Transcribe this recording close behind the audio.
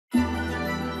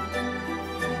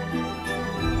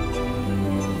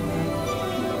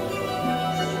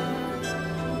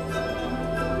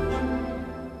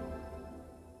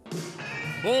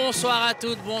Bonsoir à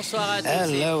toutes, bonsoir à tous.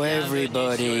 Hello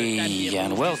everybody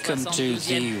and welcome to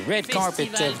the red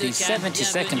carpet of the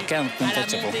 72nd Cannes Film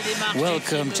Festival.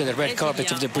 Welcome to the red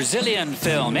carpet of the Brazilian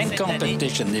film in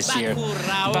competition this year.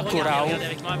 BACURAU.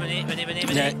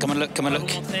 Come on look, come on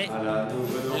look.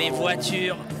 Les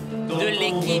voitures de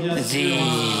l'équipe.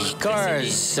 The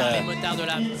cars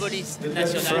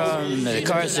from the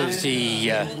cars of the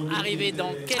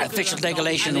official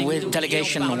delegation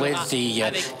with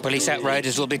the police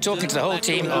outriders will be talking to the whole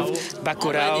team of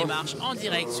BACURAU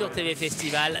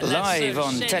live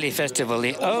on Telefestival,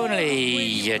 the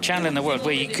only channel in the world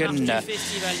where you can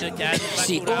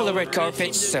see all the red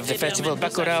carpets of the festival.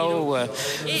 BACURAU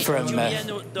from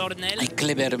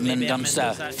Kleber,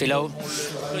 MENDONÇA, FILHO,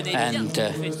 and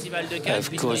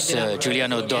of course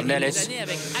Juliano, DORNELLES,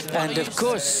 and of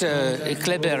course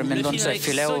Kleber, MENDONÇA,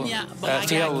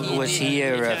 FILHO was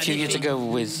here a few years ago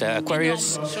with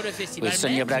Aquarius, with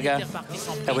Sonia Braga,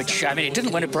 which, I mean, it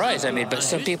didn't win a prize, I mean, but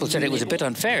some people said it was a bit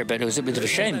unfair, but it was a bit of a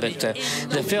shame, but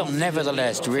the film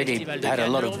nevertheless really had a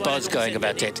lot of buzz going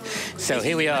about it. So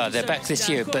here we are, they're back this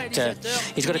year, but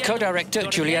he's got a co-director,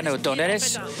 Juliano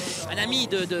Dornelles,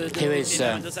 who is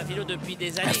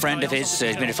a friend of his.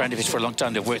 He's been a friend of his for a long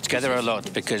time. They've worked together a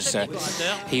lot because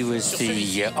he was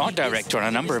the art director on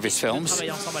a number of his films,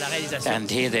 and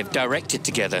here they've directed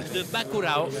together.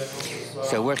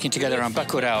 So working together on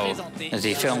BACURAU,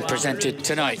 the film presented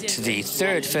tonight, the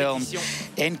third film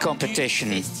in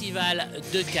competition in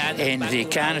the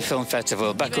Cannes Film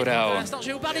Festival, BACURAU.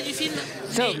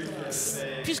 So,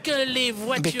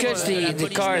 because the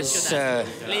cars, the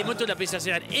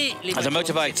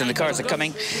motorbikes and the cars are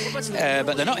coming,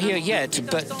 but they're not here yet,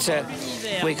 but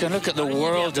we can look at the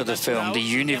world of the film, the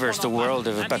universe, the world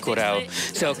of BACURAU.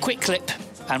 So a quick clip,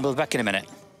 and we'll be back in a minute.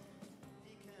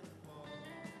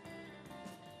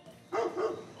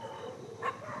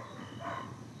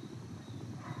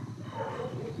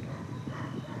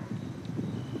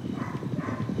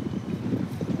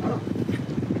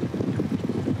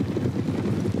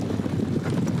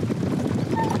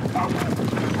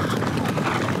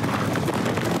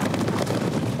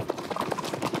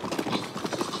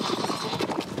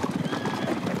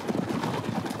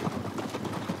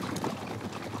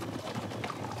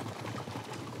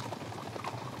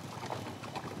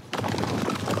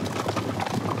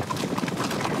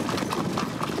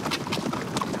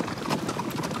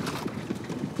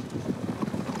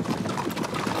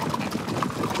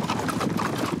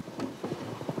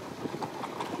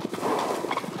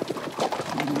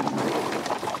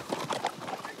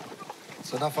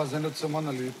 Você está fazendo de semana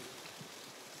ali.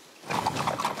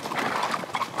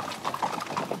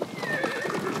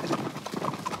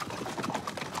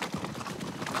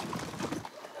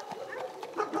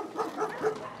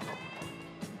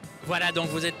 Voilà, donc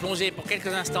vous êtes plongé pour quelques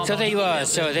instants. So there you are.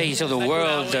 So there you saw the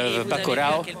world of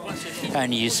BACURAU,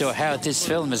 and you saw how this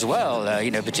film as well, you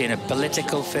know, between a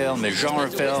political film, a genre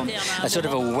film, a sort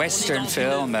of a Western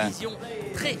film.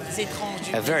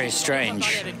 Very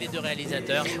strange.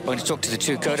 We're going to talk to the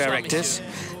two co-directors.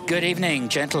 Good evening,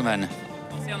 gentlemen.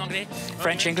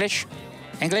 French, English?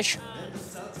 English?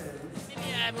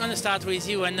 I'm going to start with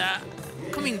you. And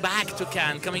coming back to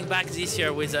Cannes, coming back this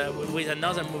year with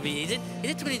another movie, is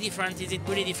it really different? Is it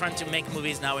really different to make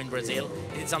movies now in Brazil?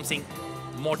 Is it something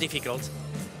more difficult?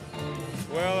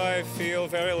 Well, I feel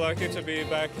very lucky to be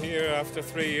back here after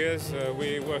 3 years.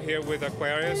 We were here with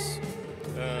Aquarius.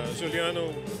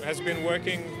 Juliano has been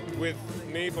working with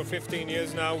me for 15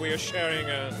 years now. We are sharing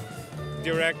a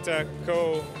director,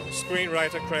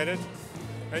 co-screenwriter credit.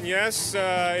 And yes,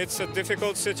 it's a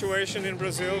difficult situation in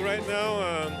Brazil right now.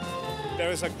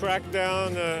 There is a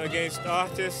crackdown against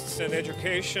artists and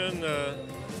education.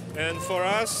 And for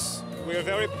us, we are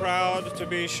very proud to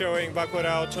be showing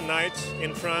BACURAU tonight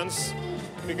in France,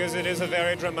 because it is a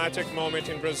very dramatic moment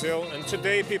in Brazil. And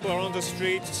today people are on the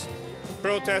streets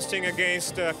protesting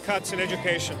against cuts in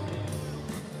education.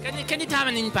 Can it have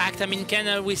an impact? I mean,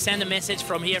 can we send a message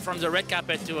from here, from the red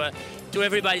carpet, to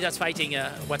everybody that's fighting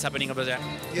what's happening over there?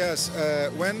 Yes,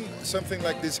 when something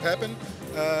like this happens,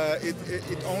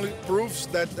 it only proves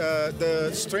that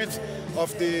the strength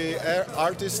of the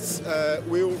artists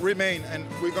will remain, and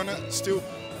we're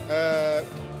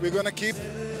gonna keep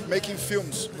making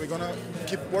films. We're gonna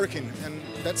keep working, and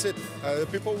that's it. The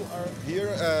people are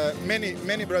here.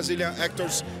 Many Brazilian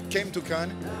actors came to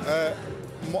Cannes.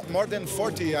 More than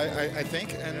 40, I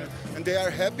think, and they are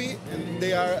happy, and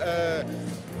they are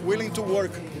willing to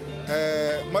work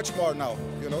much more now,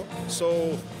 you know.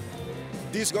 So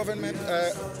this government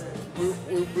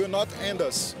will not end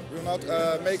us, will not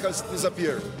make us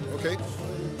disappear, okay?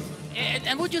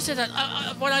 And would you say that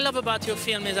what I love about your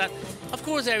film is that of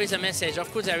course there is a message,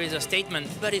 of course there is a statement,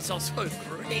 but it's also a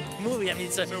great movie. I mean,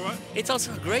 it's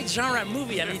also a great genre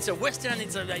movie. I mean, it's a Western, I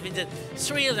mean, the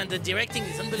thrill and the directing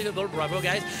is unbelievable. Bravo,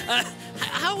 guys.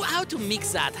 How to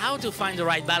mix that? How to find the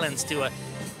right balance to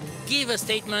give a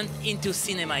statement into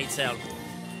cinema itself?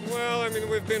 Well, I mean,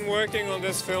 we've been working on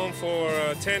this film for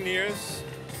 10 years.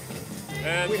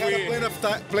 And we had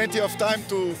plenty of time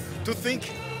to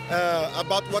think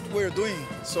about what we're doing.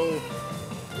 So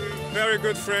we're very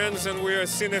good friends, and we're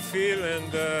cinephile,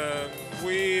 and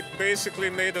we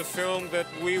basically made a film that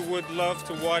we would love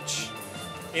to watch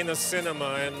in a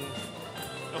cinema, and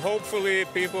hopefully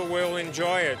people will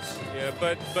enjoy it.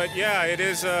 Yeah, but yeah, it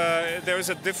is. There is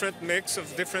a different mix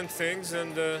of different things,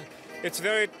 and it's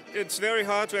very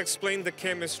hard to explain the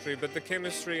chemistry, but the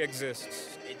chemistry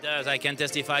exists. It does. I can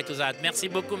testify to that. Merci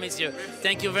beaucoup, messieurs.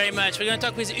 Thank you very much. We're going to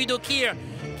talk with Udo Kier,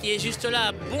 qui est juste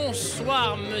là.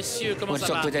 Bonsoir, monsieur. Comment ça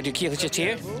va? Udo Kier is just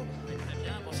here.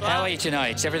 How are you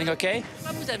tonight? Is everything okay?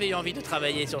 Pourquoi vous avez eu envie de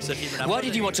travailler sur ce film-là? Why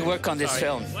did you want to work on this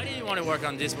film? Why did you want to work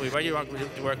on this movie? Why did you want to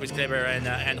work with Kleber and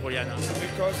Juliano?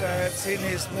 Because I had seen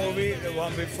his movie, the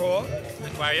one before.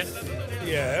 Aquarius?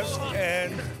 Yes,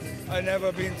 and I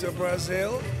never been to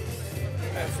Brazil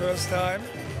first time,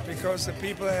 because the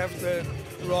people have the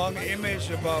wrong image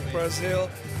about Brazil.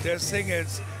 They think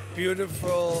it's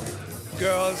beautiful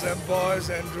girls and boys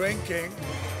and drinking,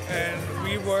 and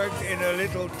we worked in a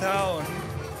little town,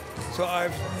 so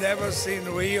I've never seen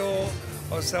Rio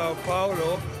or Sao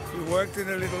Paulo. We worked in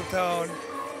a little town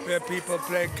where people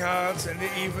play cards in the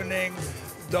evening,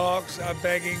 dogs are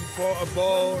begging for a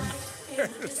bone.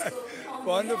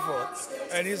 Wonderful.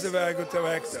 And he's a very good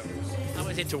director. How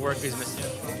is it to work with Monsieur?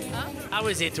 Huh? How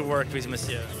is it to work with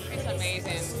Monsieur? It's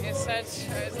amazing. It's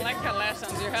like a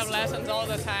lessons. You have lessons all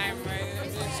the time. I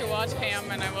used to watch him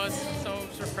and I was so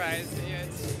surprised.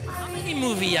 Yes. How many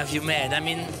movies have you made? I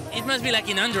mean, it must be like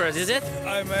in hundreds, is it?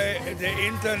 The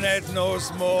internet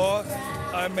knows more.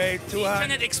 I made 200. The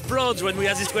internet explodes when we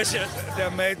ask this question. They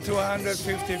made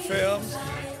 250 films.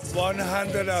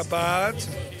 100 are bad.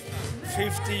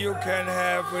 50 you can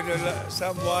have with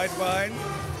some white wine,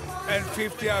 and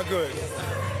 50 are good.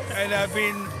 And I've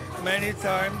been many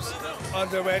times on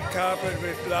the red carpet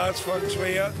with Lars von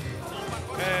Trier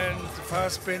and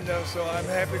Fassbinder, so I'm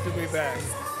happy to be back.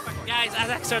 Guys, as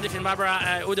actor de film,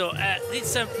 Barbara, Udo,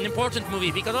 it's an important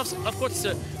movie because of course it's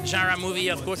a genre movie,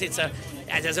 of course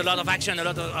there's a lot of action, a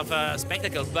lot of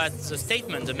spectacle, but the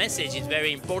statement, the message is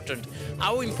very important.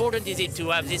 How important is it to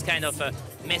have this kind of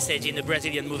message in the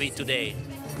Brazilian movie today?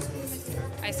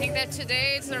 I think that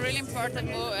today it's a really important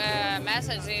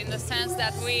message in the sense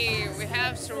that we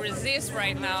have to resist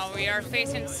right now. We are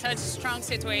facing such strong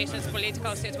situations,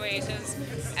 political situations,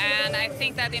 and I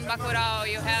think that in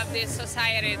BACURAU you have this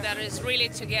society that is really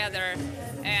together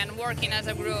and working as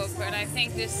a group, and I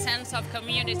think this sense of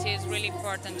community is really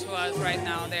important to us right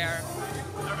now there.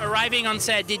 Arriving on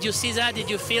set, did you see that? Did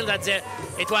you feel that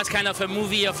it was kind of a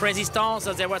movie of resistance,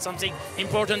 or there was something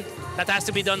important that has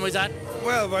to be done with that?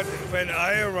 Well, but when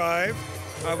I arrived,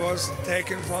 I was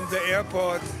taken from the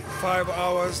airport, 5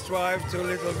 hours drive to a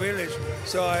little village.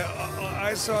 So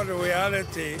I saw the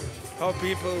reality, how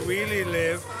people really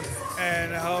live,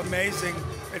 and how amazing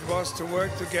it was to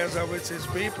work together with these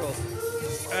people.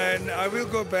 And I will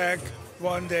go back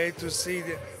one day to see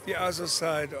the other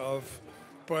side of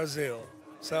Brazil,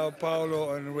 Sao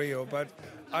Paulo and Rio. But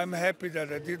I'm happy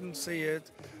that I didn't see it,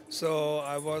 so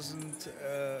I wasn't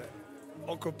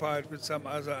occupied with some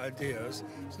other ideas.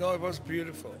 No, it was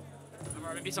beautiful.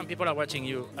 Maybe some people are watching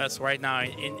us right now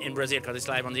in Brazil because it's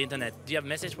live on the internet. Do you have a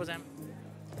message for them?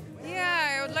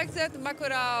 Yeah, I would like that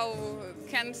BACURAU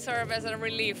can serve as a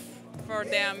relief for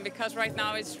them, because right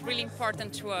now it's really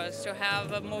important to us to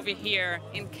have a movie here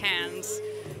in Cannes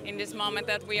in this moment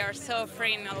that we are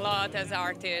suffering a lot as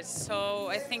artists. So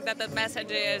I think that the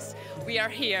message is we are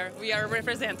here, we are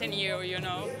representing you, you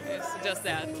know, it's just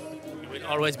that. You will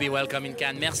always be welcome in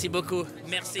Cannes. Merci beaucoup.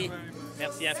 Merci.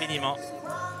 Merci infiniment.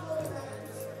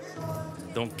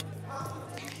 Donc,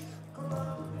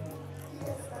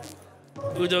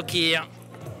 Udo Kier.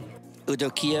 Udo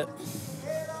Kier.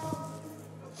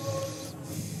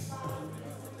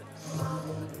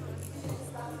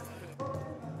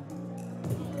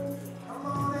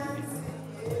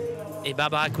 Et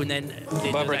Barbara Koenen,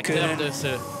 les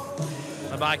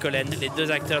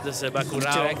deux acteurs de ce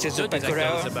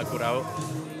BACURAU,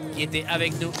 qui étaient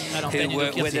avec nous à l'antenne. Udo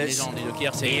Kier, c'est une légende. Udo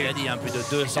Kier, il a dit plus de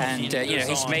 200 films. And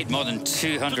he's made more than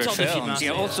 200 films,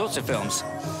 all sorts of films.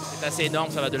 C'est assez énorme,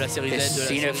 ça va de la série Z, de la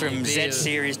série from B, Z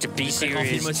series to B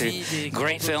series to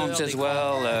great films as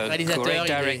well, great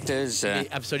directors.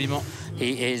 Absolument.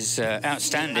 He is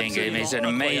outstanding. He's an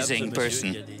amazing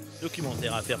person.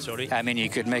 Documentaire à faire sur lui. I mean, you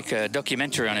could make a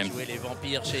documentary on him. Les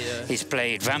vampires chez, He's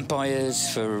played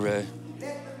vampires for.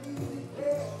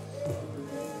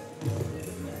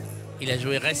 Il a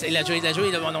joué.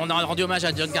 On a rendu hommage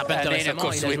à John Carpenter récemment. Of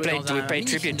course, we paid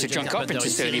tribute to John Carpenter.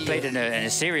 So he played in a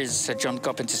series, a John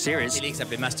Carpenter series. Qui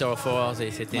s'appelait Master of Horror.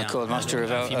 C'était called Master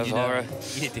of Horror.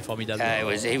 Il était formidable.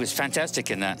 He was fantastic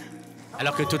in that.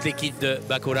 Alors que toute l'équipe de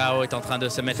BACURAU est en train de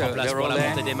se mettre en place pour la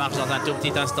montée des marches dans un tout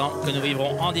petit instant que nous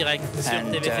vivrons en direct sur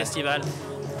TV Festival.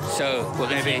 So we're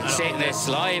going to be seeing this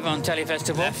live on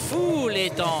Telefestival. La foule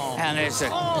est en and there's a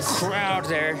crowd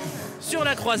there sur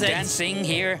la croisette. Dancing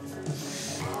here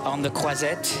on the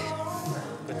croisette.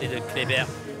 Côté de Kleber,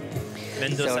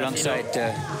 Mendoza et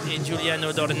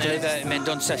Juliano Dornelles. Kleber,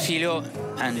 Mendoza FILHO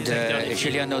and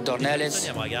Juliano Dornelles.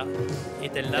 Sonia Braga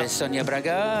est-elle là? Sonia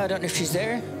Braga, I don't know if she's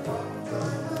there.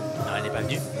 Non, elle n'est pas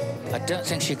venue. I don't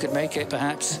think she could make it,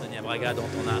 perhaps. Sonia Braga, dont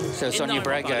on a Sonia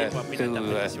Braga, who,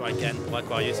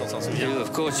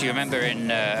 of course, you remember in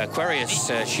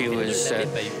Aquarius, she was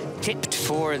tipped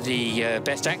for the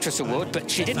Best Actress Award, but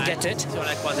she didn't get it.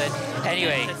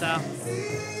 Anyway,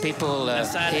 people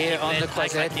here on the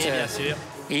Croisette,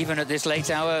 even at this late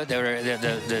hour,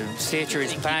 the theatre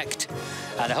is packed,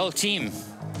 and the whole team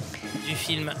du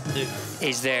film de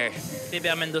is there.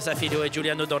 Kleber, Mendoza FILHO et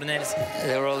Juliano Dornelles.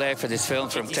 They're all there for this film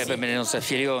from Kleber, Mendoza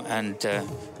FILHO and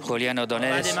Juliano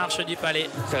Dornelles. La démarche du palais.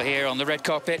 So here on the red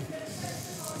carpet.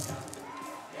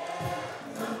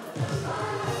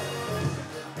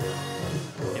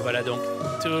 Et voilà donc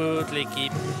toute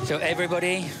l'équipe. So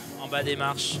everybody. En bas des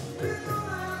marches.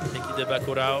 L'équipe de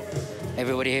BACURAU.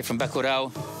 Everybody here from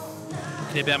BACURAU.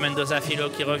 Kleber Mendoza FILHO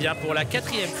qui revient pour la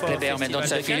 4e fois Kleber au Festival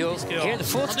Mendoza de Cannes, FILHO, here the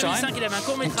fourth time. En 2005, il avait un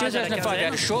court-métrage à la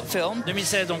 15e.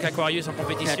 2016, donc Aquarius en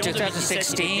compétition.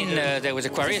 2016, there was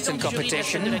Aquarius in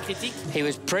competition. He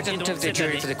was president of the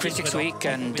jury for the Critics Week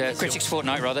and Critics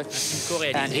Fortnight, rather.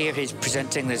 And here he's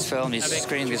presenting this film, he's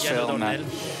screening this film,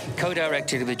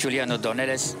 co-directed with Juliano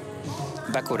Dornelles,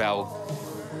 BACURAU.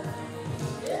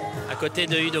 À côté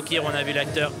de Udo Kier, on a vu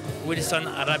l'acteur Wilson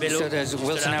Arabello. So there's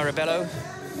Wilson Arabello.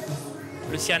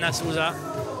 Luciana Souza.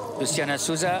 Luciana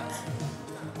Souza.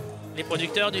 Les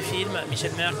producteurs du film,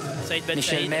 Michel Merck, Saïd Ben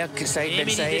Michel Merck, Saïd Ben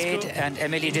Saïd and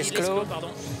Emilie Lesclaux.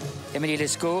 Emilie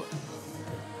Lesclaux.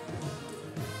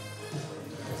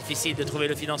 Difficile de trouver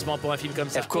le financement pour un film comme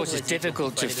ça. Of course, it's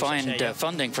difficult to find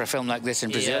funding for a film like this in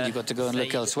Brazil. You've got to go and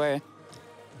look elsewhere.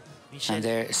 And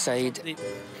there, Saïd,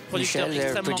 Michel,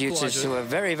 they're producers who are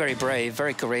very, very brave,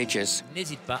 very courageous.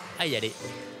 N'hésite pas à y aller.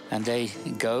 And they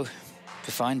go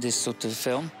to find this sort of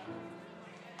film.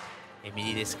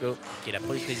 Emilie Lesclaux, qui est la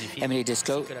productrice du film. Emilie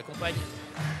Lesclaux,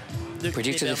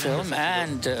 producer of the film,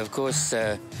 and of course,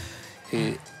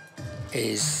 who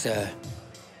is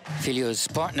FILHO's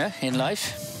partner in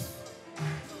life.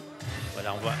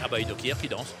 Voilà, on voit Udo Kier qui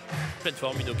danse. Pleine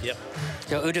forme, Udo Kier.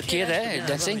 So Udo Kier there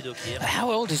dancing.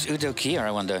 How old is Udo Kier, I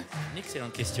wonder? Une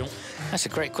excellente question. That's a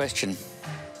great question.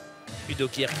 Udo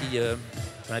Kier qui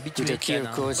Udo Kier,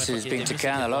 of course, has been to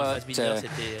Cannes a lot.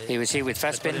 He was here with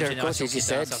Fassbinder, of course, as you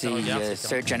said, the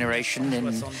third generation. In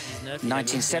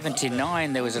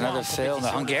 1979, there was another film,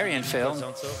 a Hungarian film,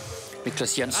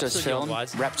 Miklos Jansz's film,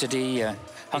 Rhapsody,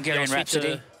 Hungarian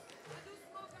Rhapsody.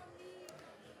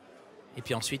 Et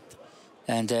puis ensuite,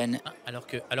 and then, alors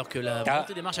que la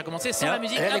montée des marches a commencé sans la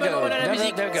musique, voilà la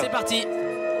musique, c'est parti.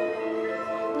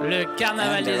 Le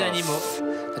carnaval des animaux.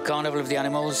 The Carnival of the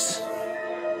Animals.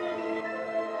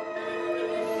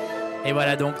 Et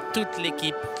voilà donc toute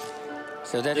l'équipe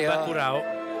de BACURAU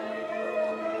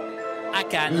à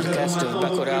Cannes,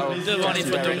 devant les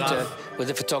photographes. With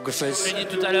the photographers. Je l'ai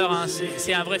dit tout à l'heure, hein,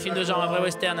 c'est un vrai film de genre, un vrai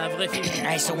western, un vrai film.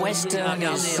 It's a western,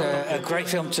 it's a great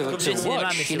film to watch.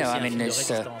 You know, I mean, but it's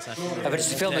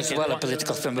a film as well, a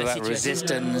political film about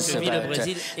resistance, about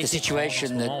the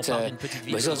situation that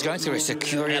Brazil's going through. It's a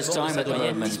curious time at the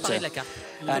moment.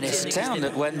 And it's a town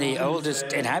that when the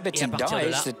oldest inhabitant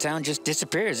dies, the town just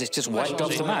disappears. It's just wiped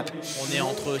off the map.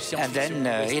 And then,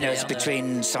 you know, it's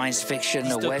between science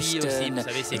fiction, a western, a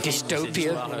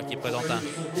dystopia,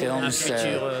 films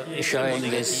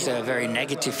showing this very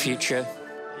negative future.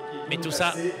 Mais tout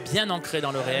ça bien ancré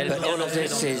dans le réel. But all of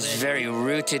this is very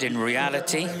rooted in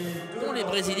reality. Pour les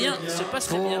Brésiliens, se passe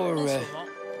très bien en ce moment.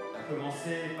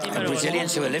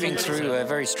 Brazilians who are living through a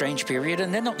very strange period,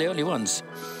 and they're not the only ones.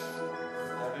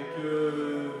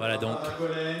 Voilà donc.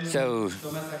 So,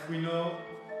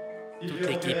 toute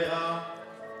l'équipe.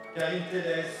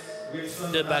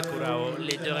 de BACURAU,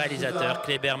 les deux réalisateurs,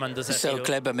 Kleber, So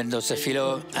Kleber, Mendoza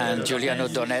Filho, and Juliano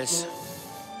Dornelles.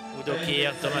 Udo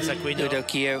Kier, Thomas AQUINO, Udo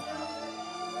Kier,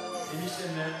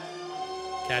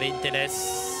 Karine,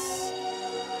 TELES,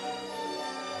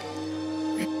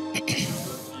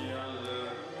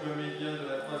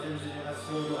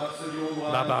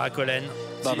 Barbara COLEN,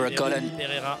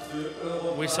 PEREIRA,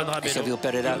 Wilson Silvio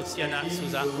Pereira. Luciana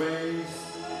Souza.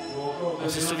 On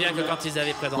se souvient que quand ils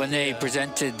avaient présenté... When they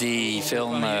presented the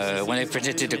film, when they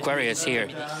presented Aquarius here,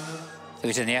 it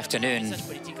was in the afternoon.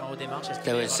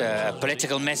 There was a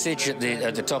political message at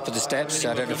the top of the steps.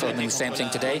 I don't know if I'm doing the same thing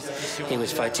today. He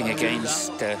was fighting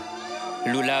against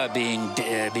Lula being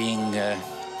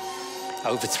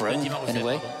overthrown in a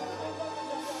way.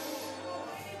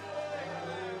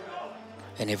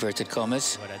 In inverted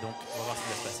commas. Voilà, donc on va voir ce qui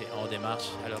va se passer en démarche.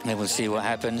 Alors, and we'll see what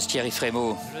happens. Thierry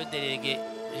Frémaux, le délégué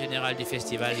général du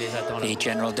festival, les attend là. the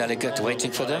general delegate,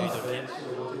 waiting for them.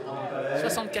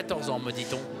 74 ans, me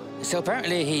dit-on. So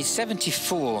apparently he's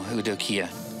 74, Udo Kier.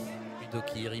 Udo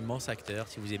Kier, immense acteur.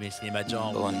 Si vous aimez le cinéma de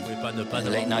genre, Born vous pouvez pas ne pas...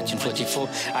 late 1944.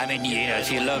 I mean, you know,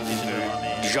 if you love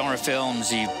genre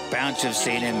films, you're bound to have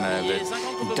seen him,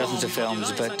 but dozens of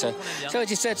films. But so as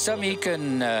you said, some you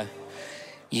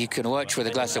can watch with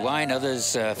a glass of wine,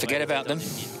 others forget about them.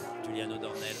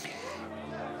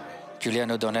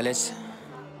 Juliano Dornelles,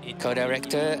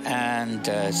 co-director, and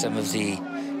some of the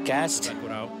cast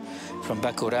from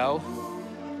BACURAU.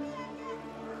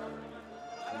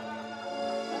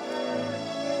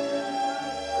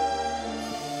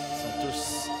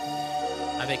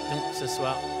 Avec nous ce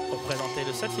soir pour présenter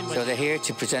le seul film. So they're here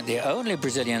to present the only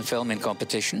Brazilian film in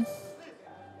competition.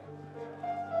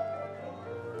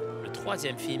 Le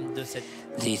troisième film de cette...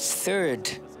 The third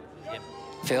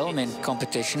film in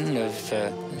competition of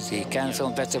the Cannes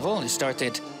Film Festival. It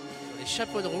started... Les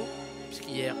chapeaux de roue,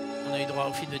 puisqu'hier on a eu droit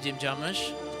au film de Jim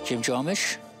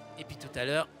Jarmusch. Et puis tout à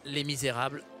l'heure, Les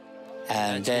Misérables.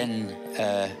 And then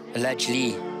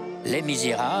largely Les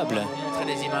Misérables. On va montrer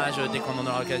les images dès qu'on en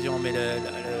aura l'occasion, mais la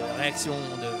réaction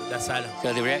de la salle.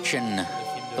 So the reaction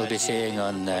we'll be seeing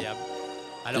on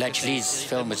Lachli's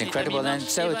film was incredible. And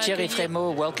so Thierry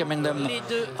Frémaux welcoming them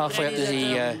halfway up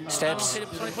the steps.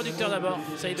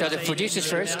 So the producers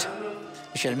first,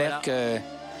 Michel Merck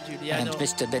and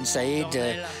Mr. Ben Saïd,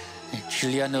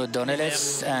 Juliano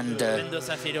Dornelles and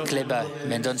Kleber,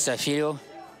 MENDONÇA Filho.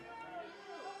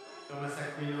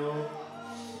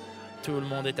 Tout le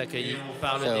monde est accueilli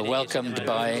par le So welcomed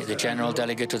by the general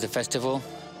delegate of the festival.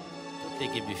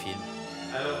 L'équipe du film.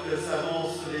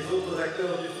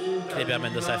 Kleber,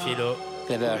 MENDONÇA Filho,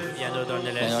 Kleber, Juliano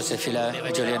Dornelles, MENDONÇA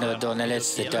Filho, Juliano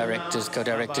Dornelles, the directors,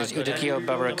 co-directors, Udo Kier,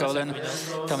 Barbara COLEN,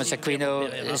 Thomas AQUINO,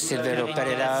 Silvero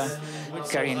Pereira,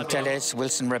 Karine, TELES,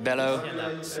 Wilson Rebello,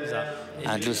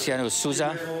 and Luciano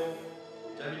Souza.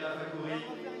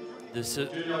 De ce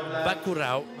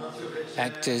BACURAU.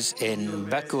 Actors in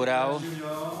BACURAU.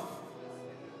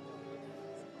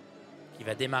 Qui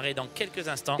va démarrer dans quelques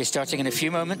instants. It's starting in a few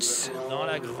moments. Dans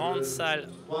la grande salle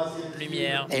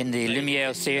Lumière. In the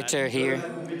Lumière Theatre here.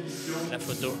 La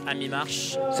photo à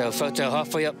mi-marche. So photo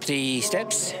halfway up the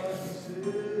steps.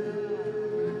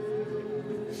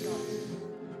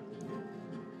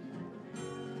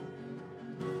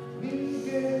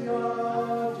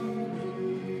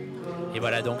 Et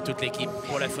voilà donc toute l'équipe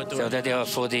pour la photo. So there they are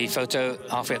for the photo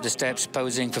halfway up the steps,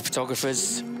 posing for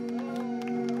photographers.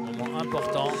 Moment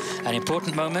important. An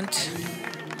important moment.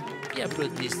 Qui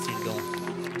applaudissent-ils donc?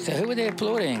 So who are they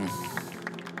applauding?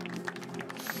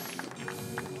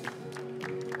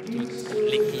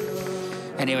 L'équipe.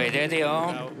 Anyway, there they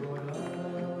are.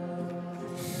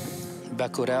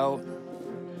 BACURAU.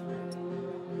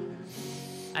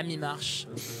 À mi-marche.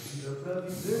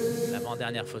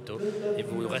 L'avant-dernière photo. Et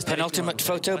vous restez Penultimate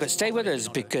photo, but stay with us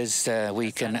because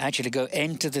we can actually go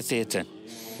into the theatre.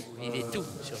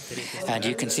 And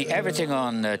you can see everything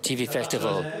on TV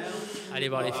Festival. Allez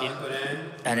voir les films.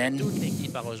 And then, toute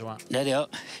l'équipe a rejoint. There they are.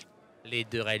 Les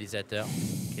deux réalisateurs,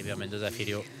 Kleber, MENDONÇA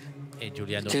Filho et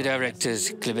Juliano. Two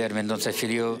directors, Kleber, MENDONÇA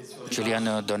Filho,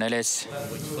 Juliano Dornelles.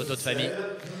 Une photo de famille.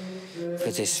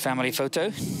 For this family photo.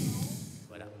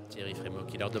 Voilà, Thierry Frémaux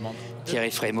qui leur demande.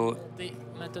 Thierry Frémaux.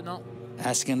 Maintenant.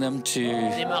 Asking them to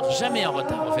démarre jamais en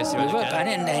retard au festival. Move up.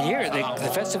 And here, the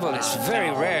festival is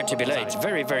very rare to be late. It's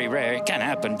very, very rare. It can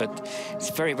happen, but it's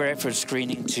very rare for a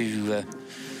screening to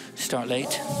start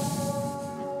late.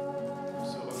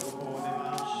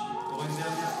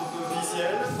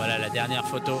 Voilà la dernière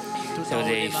photo. So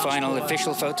the final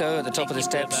official photo at the top of the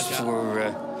steps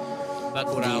for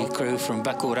the crew from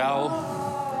BACURAU.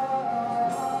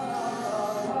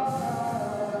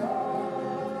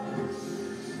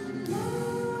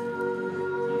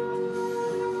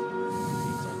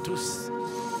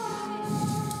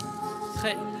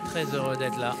 très, très heureux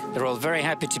d'être là. They're all very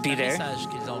happy to be Un there. message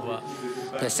qu'ils envoient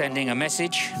They're sending a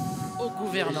message aux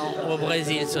gouvernants au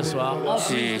Brésil ce soir, en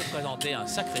plus de présenter un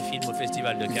sacré film au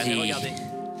Festival de Cannes. Et regardez,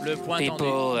 le point tendu.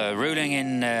 people ruling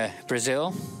in Brazil.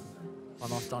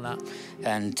 Pendant ce temps-là,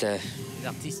 And les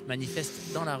artistes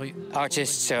manifestent dans la rue.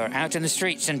 artists are out in the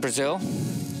streets in Brazil.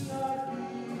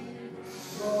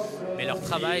 Mais leur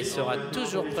travail sera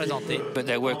toujours présenté. But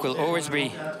their work will always be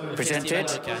presented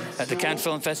at the Cannes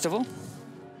Film Festival.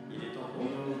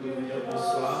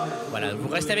 Voilà, vous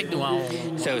restez avec nous. Hein.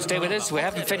 So stay with us. We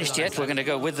haven't finished yet. We're going to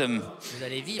go with them Vous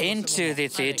allez vivre into the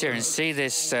theatre and see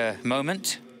this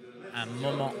moment. un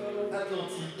moment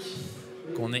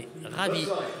qu'on est ravis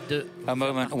de. A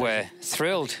moment we're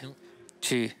thrilled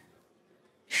to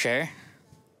share.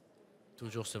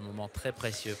 Toujours ce moment très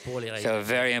précieux pour les So a réalisateurs.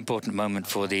 very important moment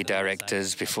for the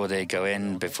directors before they go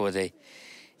in, before they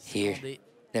hear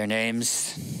their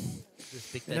names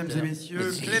Mesdames et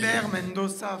messieurs, Kleber,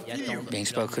 Mendoza, FILHO. being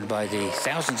spoken by the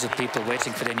thousands of people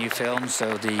waiting for their new film.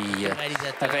 So the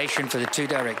ovation for the two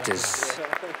directors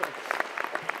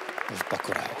of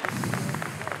BACURAU.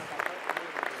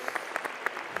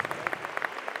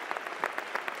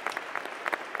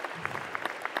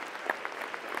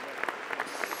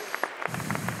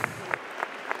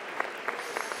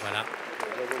 Voilà.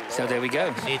 So there we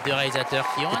go. Les deux réalisateurs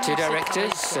qui ont The two annoncé le travail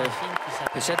directors, sur un film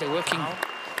qui They said s'appelle they're working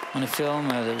on a film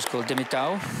that was called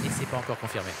Demitao, et c'est pas encore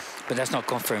confirmé. but that's not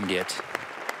confirmed yet.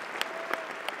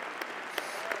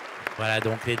 Voilà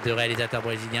donc les deux réalisateurs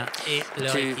brésiliens et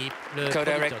leur Two équipe, le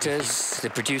co-directors, the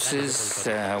producteur producers,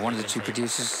 one of the two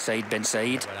producers, Saïd Ben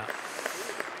Saïd, Voilà.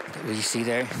 that we see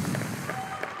there.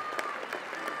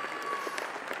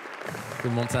 Tout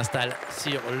le monde s'installe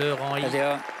sur le rang I. There they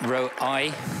are, row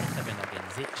I. Très bien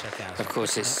organisé, chacun a son Of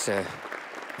course, position.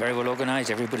 it's very well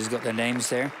organized. Everybody's got their names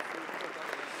there.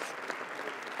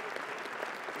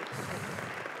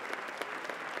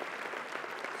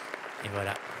 Et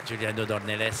voilà, Juliano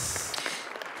Dornelles,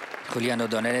 Juliano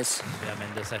Dornelles, vers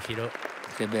Mendoza FILHO.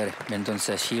 Kleber,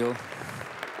 MENDONÇA, FILHO.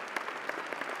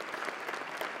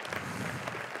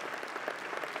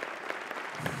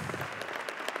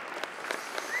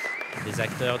 Les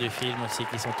acteurs du film aussi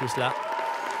qui sont tous là.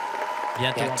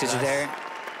 Bientôt The en actors are place there,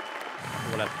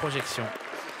 pour la projection.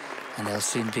 and they'll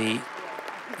soon be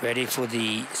ready for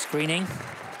the screening.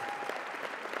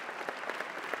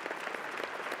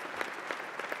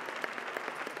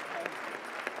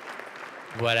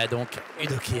 Voilà donc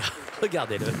Udo Kier.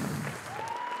 Regardez-le.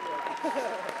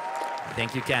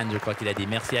 Thank you Cannes, je crois qu'il a dit.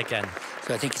 Merci à Cannes.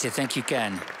 So I think he said, thank you,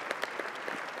 Cannes.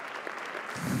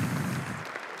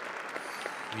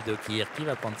 Udo Kier qui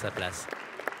va prendre sa place.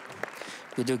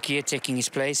 Udo Kier taking his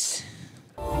place.